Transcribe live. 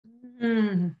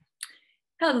Mm.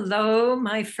 Hello,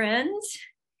 my friends,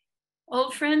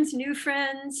 old friends, new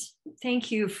friends.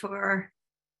 Thank you for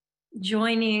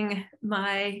joining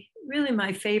my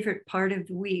favorite part of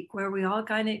the week where we all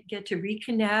kind of get to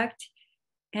reconnect.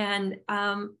 And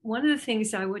one of the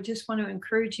things I would just want to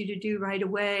encourage you to do right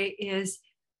away is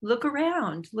look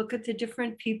around, look at the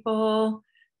different people,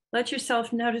 let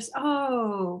yourself notice,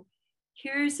 oh,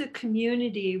 here's a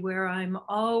community where I'm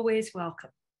always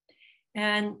welcome.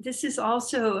 And this is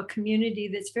also a community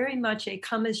that's very much a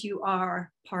come as you are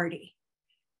party.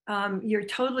 You're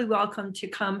totally welcome to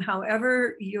come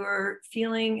however you're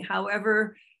feeling,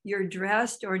 however you're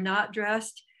dressed or not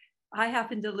dressed. I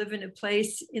happen to live in a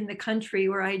place in the country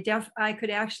where I could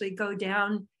actually go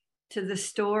down to the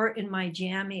store in my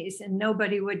jammies and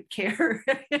nobody would care.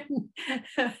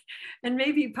 And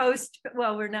maybe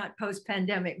we're not post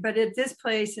pandemic, but at this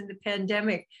place in the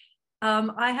pandemic,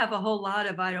 I have a whole lot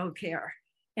of I don't care.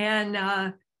 And,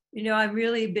 I've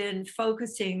really been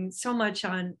focusing so much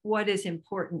on what is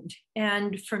important.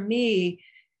 And for me,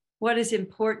 what is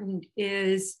important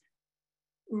is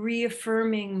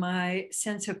reaffirming my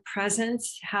sense of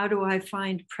presence. How do I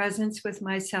find presence with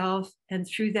myself? And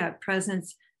through that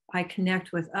presence, I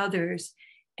connect with others.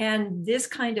 And this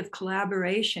kind of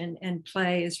collaboration and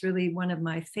play is really one of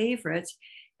my favorites,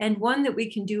 and one that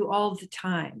we can do all the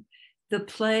time, the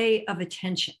play of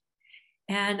attention.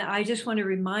 And I just want to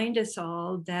remind us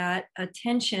all that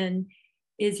attention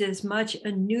is as much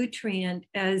a nutrient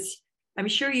as I'm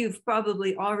sure you've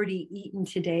probably already eaten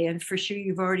today, and for sure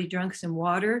you've already drunk some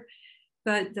water.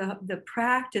 But the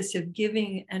practice of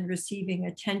giving and receiving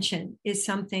attention is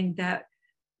something that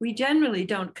we generally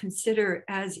don't consider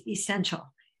as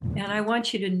essential. And I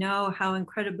want you to know how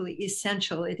incredibly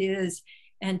essential it is,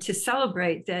 and to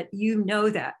celebrate that you know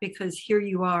that, because here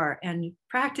you are and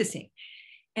practicing.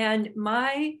 And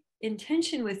my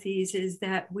intention with these is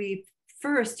that we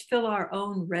first fill our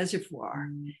own reservoir,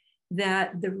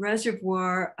 that the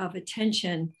reservoir of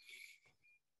attention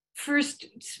first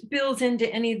spills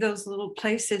into any of those little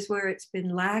places where it's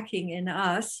been lacking in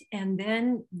us, and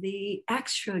then the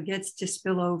extra gets to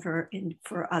spill over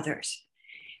for others.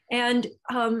 And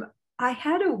I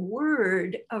had a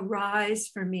word arise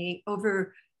for me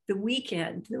over the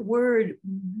weekend, the word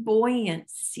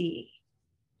buoyancy,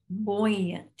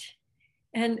 buoyant.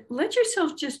 And let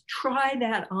yourself just try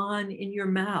that on in your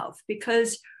mouth,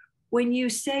 because when you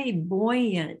say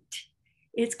buoyant,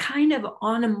 it's kind of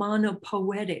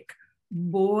onomatopoetic,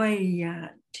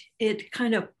 buoyant. It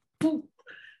kind of,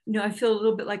 I feel a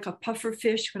little bit like a puffer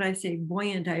fish when I say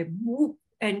buoyant. I whoop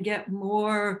and get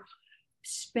more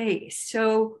space.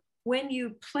 So when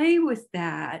you play with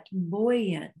that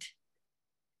buoyant,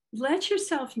 let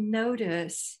yourself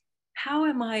notice, how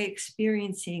am I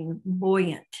experiencing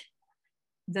buoyant?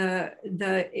 The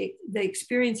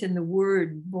experience in the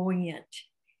word buoyant.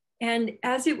 And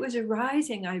as it was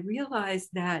arising, I realized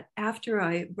that after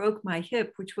I broke my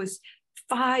hip, which was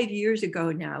 5 years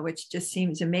ago now, which just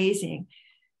seems amazing,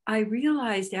 I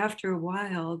realized after a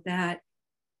while that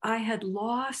I had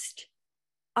lost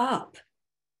up.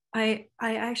 I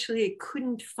actually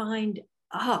couldn't find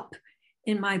up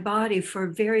in my body for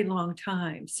a very long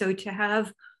time. So to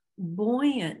have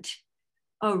buoyant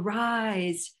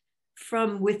arise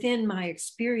from within my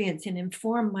experience and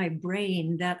inform my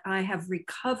brain that I have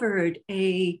recovered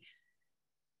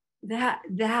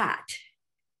that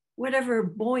whatever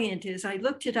buoyant is. I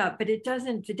looked it up, but it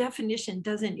doesn't, the definition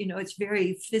doesn't, it's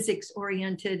very physics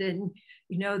oriented, and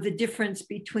the difference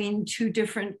between two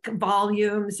different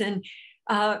volumes, and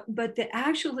but the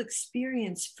actual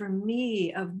experience for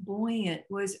me of buoyant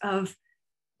was of,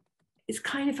 it's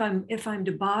kind of, if I'm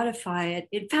to bodify it,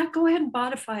 in fact, go ahead and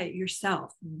bodify it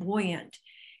yourself, buoyant.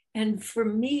 And for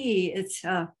me, it's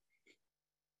and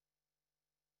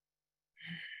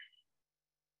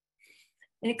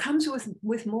it comes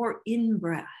with more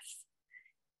in-breath.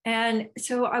 And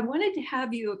so I wanted to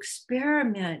have you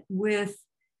experiment with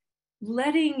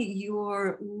letting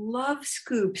your love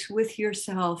scoops with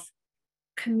yourself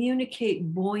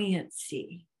communicate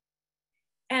buoyancy,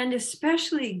 and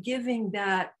especially giving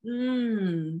that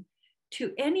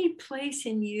to any place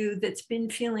in you that's been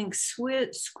feeling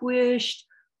squished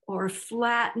or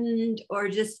flattened or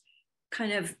just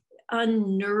kind of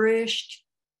unnourished,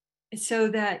 so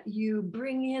that you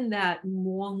bring in that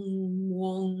wong,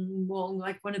 wong, wong,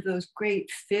 like one of those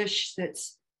great fish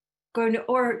that's going to,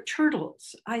 or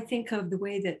turtles. I think of the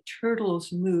way that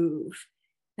turtles move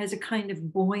as a kind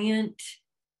of buoyant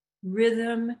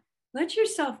rhythm. Let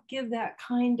yourself give that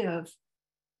kind of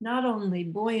not only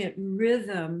buoyant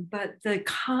rhythm, but the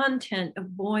content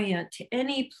of buoyant to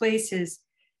any places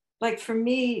Like for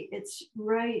me, it's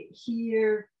right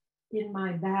here in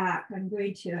my back. I'm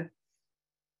going to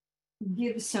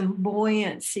give some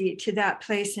buoyancy to that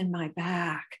place in my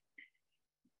back.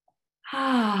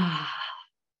 Ah,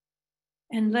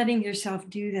 and letting yourself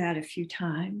do that a few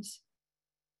times.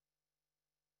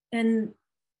 And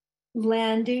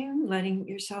landing, letting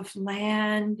yourself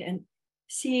land and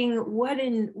seeing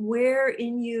where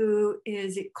in you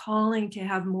is it calling to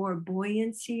have more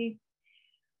buoyancy.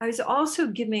 I was also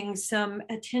giving some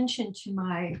attention to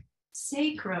my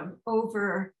sacrum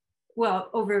over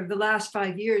the last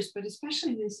 5 years, but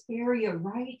especially this area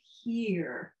right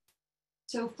here.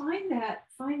 So find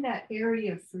that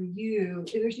area for you.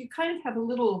 You kind of have a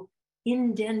little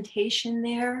indentation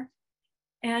there,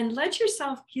 and let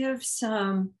yourself give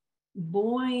some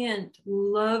buoyant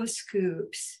love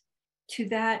scoops to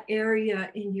that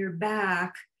area in your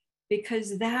back,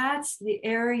 because that's the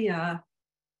area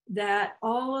that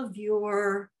all of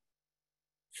your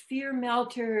fear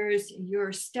melters,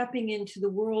 your stepping into the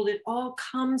world, it all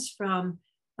comes from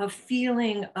a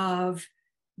feeling of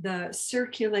the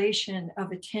circulation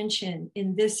of attention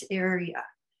in this area.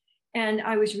 And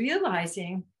I was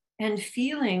realizing and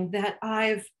feeling that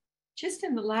I've just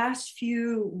in the last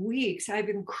few weeks, I've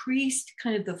increased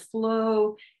kind of the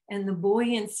flow and the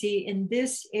buoyancy in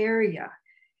this area.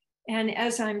 And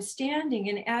as I'm standing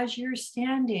and as you're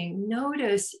standing,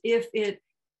 notice if it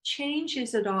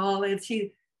changes at all. And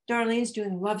see, Darlene's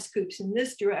doing love scoops in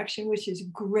this direction, which is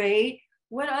great.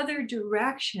 What other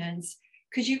directions?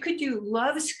 Because you could do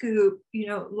love scoop,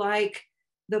 like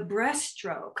the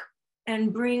breaststroke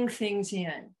and bring things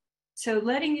in. So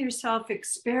letting yourself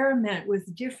experiment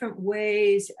with different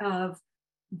ways of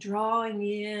drawing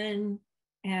in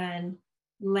and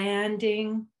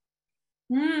landing.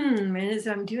 And as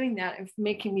I'm doing that, it's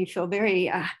making me feel very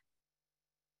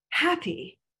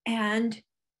happy and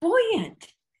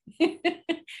buoyant.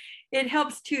 It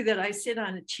helps too that I sit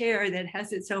on a chair that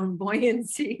has its own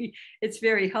buoyancy. It's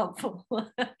very helpful.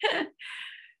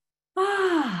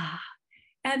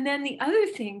 And then the other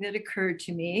thing that occurred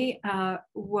to me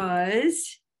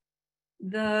was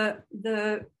the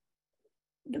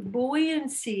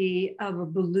buoyancy of a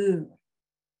balloon.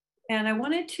 And I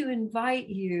wanted to invite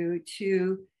you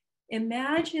to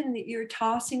imagine that you're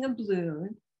tossing a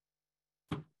balloon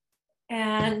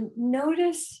and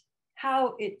notice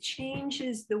how it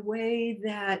changes the way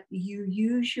that you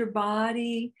use your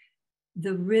body,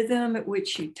 the rhythm at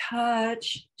which you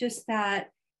touch, just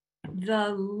that the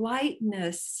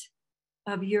lightness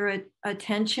of your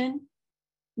attention.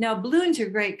 Now, balloons are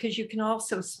great because you can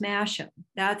also smash them.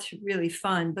 That's really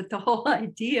fun. But the whole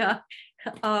idea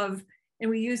of,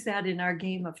 and we use that in our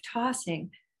game of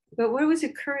tossing, but what was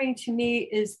occurring to me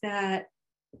is that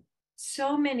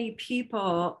so many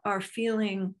people are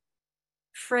feeling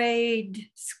frayed,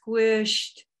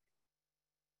 squished,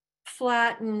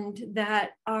 flattened,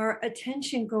 that our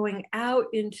attention going out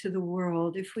into the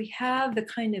world, if we have the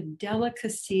kind of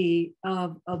delicacy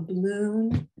of a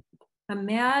balloon,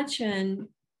 imagine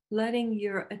letting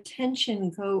your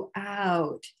attention go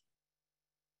out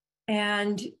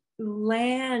and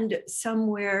land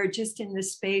somewhere just in the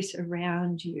space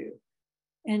around you.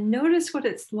 And notice what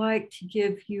it's like to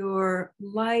give your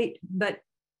light but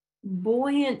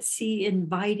buoyancy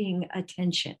inviting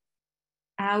attention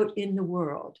out in the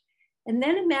world. And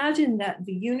then imagine that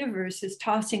the universe is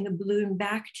tossing a balloon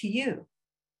back to you,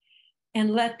 and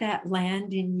let that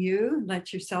land in you.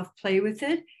 Let yourself play with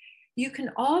it. You can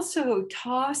also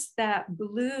toss that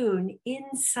balloon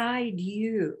inside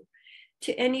you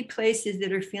to any places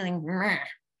that are feeling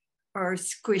or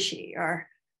squishy or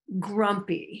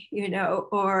grumpy,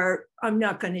 or I'm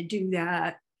not going to do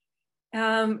that.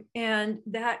 And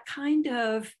that kind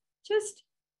of just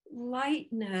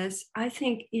lightness, I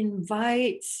think,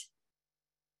 invites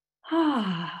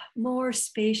more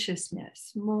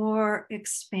spaciousness, more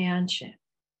expansion.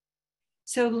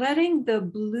 So letting the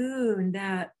balloon,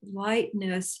 that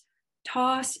lightness,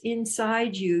 toss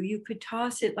inside you. You could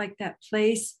toss it like that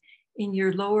place in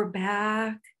your lower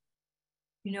back,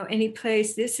 any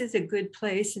place. This is a good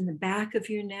place in the back of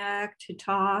your neck to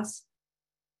toss.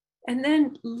 And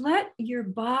then let your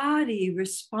body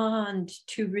respond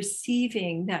to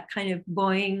receiving that kind of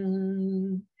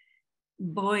boing,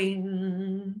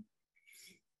 boing.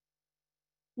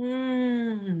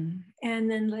 And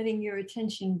then letting your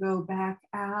attention go back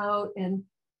out and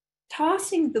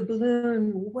tossing the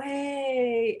balloon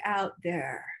way out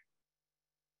there.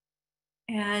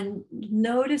 And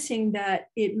noticing that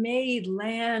it may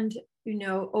land,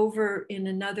 over in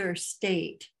another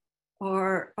state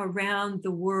or around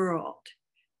the world,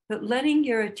 but letting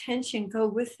your attention go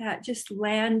with that, just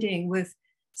landing with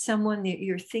someone that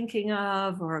you're thinking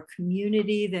of, or a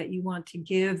community that you want to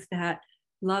give that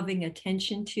loving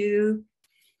attention to.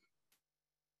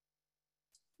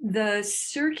 The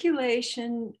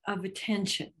circulation of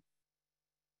attention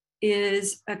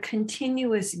is a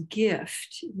continuous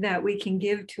gift that we can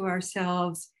give to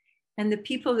ourselves and the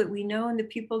people that we know and the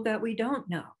people that we don't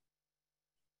know.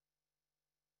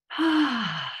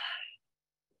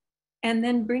 And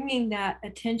then bringing that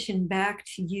attention back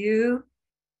to you,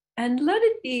 and let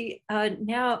it be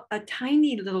now a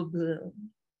tiny little balloon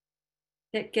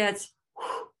that gets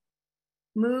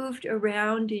moved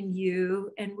around in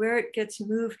you, and where it gets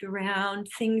moved around,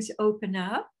 things open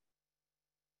up.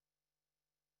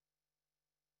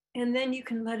 And then you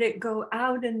can let it go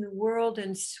out in the world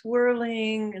and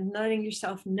swirling and letting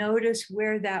yourself notice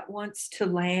where that wants to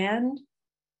land.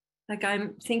 Like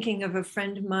I'm thinking of a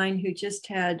friend of mine who just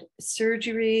had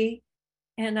surgery,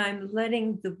 and I'm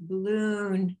letting the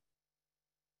balloon,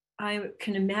 I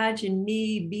can imagine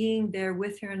me being there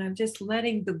with her, and I'm just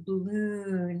letting the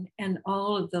balloon and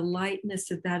all of the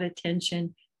lightness of that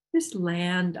attention just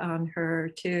land on her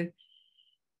to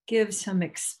give some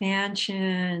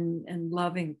expansion and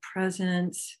loving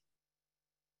presence.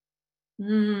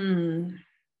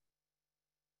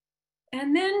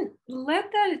 And then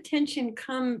let that attention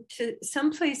come to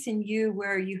someplace in you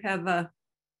where you have a,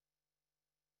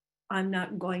 I'm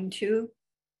not going to,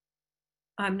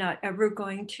 I'm not ever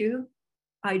going to,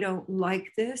 I don't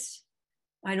like this,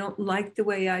 I don't like the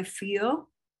way I feel,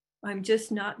 I'm just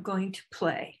not going to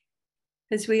play.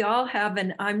 Because we all have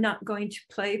an I'm not going to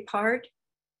play part.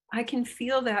 I can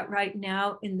feel that right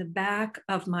now in the back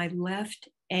of my left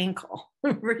ankle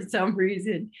for some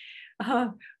reason.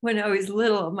 When I was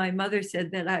little, my mother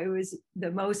said that I was the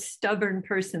most stubborn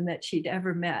person that she'd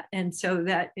ever met. And so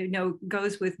that,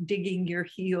 goes with digging your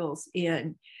heels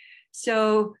in.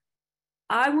 So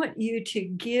I want you to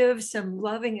give some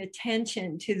loving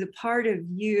attention to the part of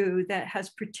you that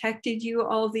has protected you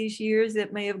all these years,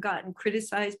 that may have gotten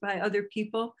criticized by other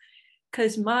people,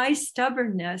 because my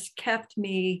stubbornness kept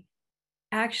me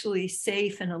actually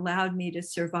safe and allowed me to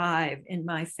survive in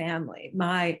my family.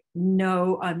 My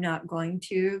no, I'm not going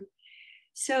to.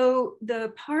 So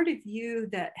the part of you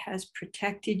that has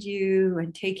protected you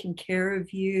and taken care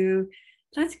of you,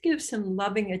 let's give some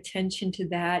loving attention to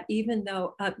that, even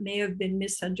though it may have been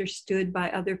misunderstood by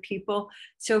other people.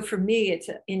 So for me, it's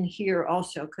in here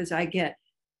also, because I get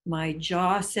my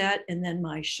jaw set and then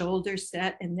my shoulder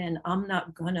set, and then I'm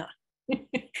not gonna.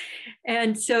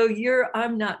 And so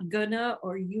I'm not gonna,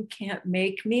 or you can't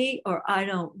make me, or I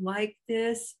don't like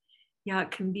this. Yeah,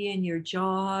 it can be in your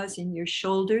jaws, in your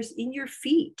shoulders, in your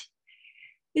feet.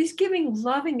 Is giving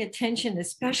loving attention,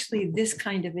 especially this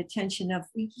kind of attention of,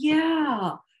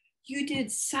 yeah, you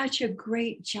did such a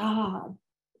great job.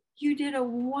 You did a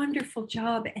wonderful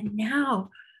job. And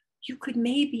now you could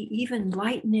maybe even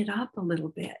lighten it up a little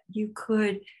bit. You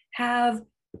could have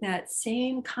that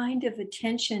same kind of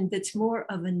attention that's more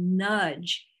of a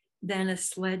nudge than a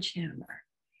sledgehammer.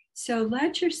 So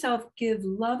let yourself give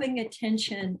loving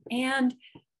attention and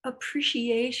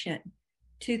appreciation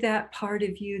to that part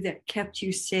of you that kept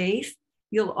you safe.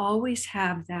 You'll always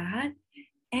have that.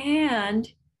 And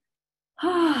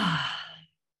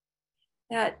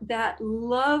that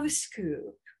love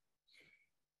scoop,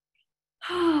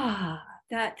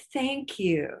 that thank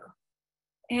you.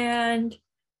 And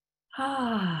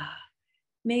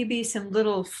maybe some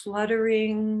little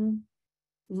fluttering,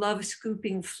 love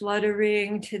scooping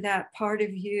fluttering to that part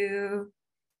of you.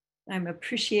 I'm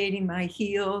appreciating my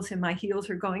heels, and my heels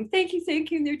are going, thank you,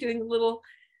 thank you. And they're doing a little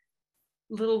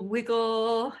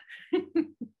wiggle.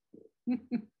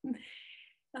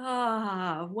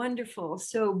 Wonderful.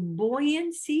 So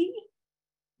buoyancy,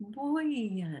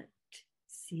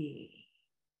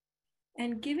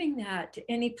 and giving that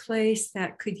to any place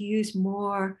that could use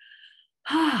more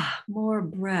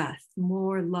breath,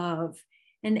 more love.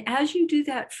 And as you do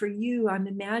that for you, I'm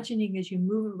imagining as you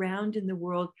move around in the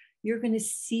world, you're going to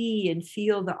see and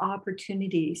feel the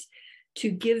opportunities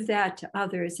to give that to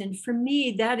others. And for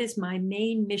me, that is my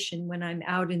main mission when I'm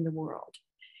out in the world,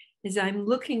 is I'm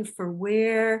looking for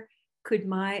where could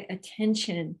my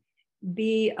attention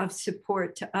be of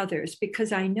support to others,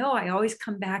 because I know I always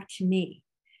come back to me.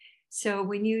 So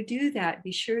when you do that,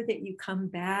 be sure that you come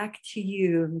back to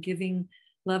you and giving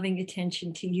loving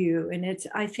attention to you. And it's,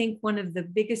 I think, one of the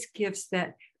biggest gifts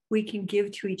that we can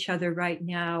give to each other right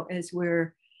now as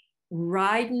we're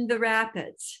riding the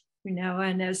rapids,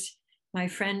 and as my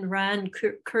friend Ron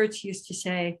Kurtz used to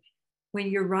say, when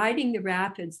you're riding the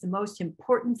rapids, the most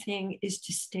important thing is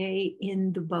to stay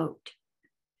in the boat.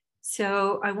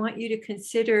 So I want you to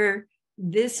consider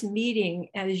this meeting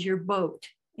as your boat.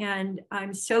 And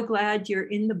I'm so glad you're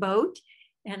in the boat.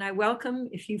 And I welcome,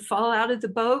 if you fall out of the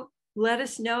boat, let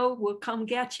us know. We'll come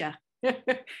get you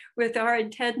with our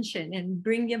intention and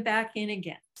bring you back in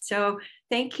again. So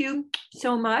thank you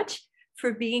so much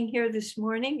for being here this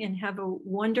morning, and have a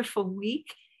wonderful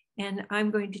week. And I'm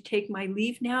going to take my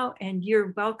leave now, and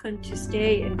you're welcome to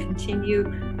stay and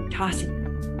continue tossing.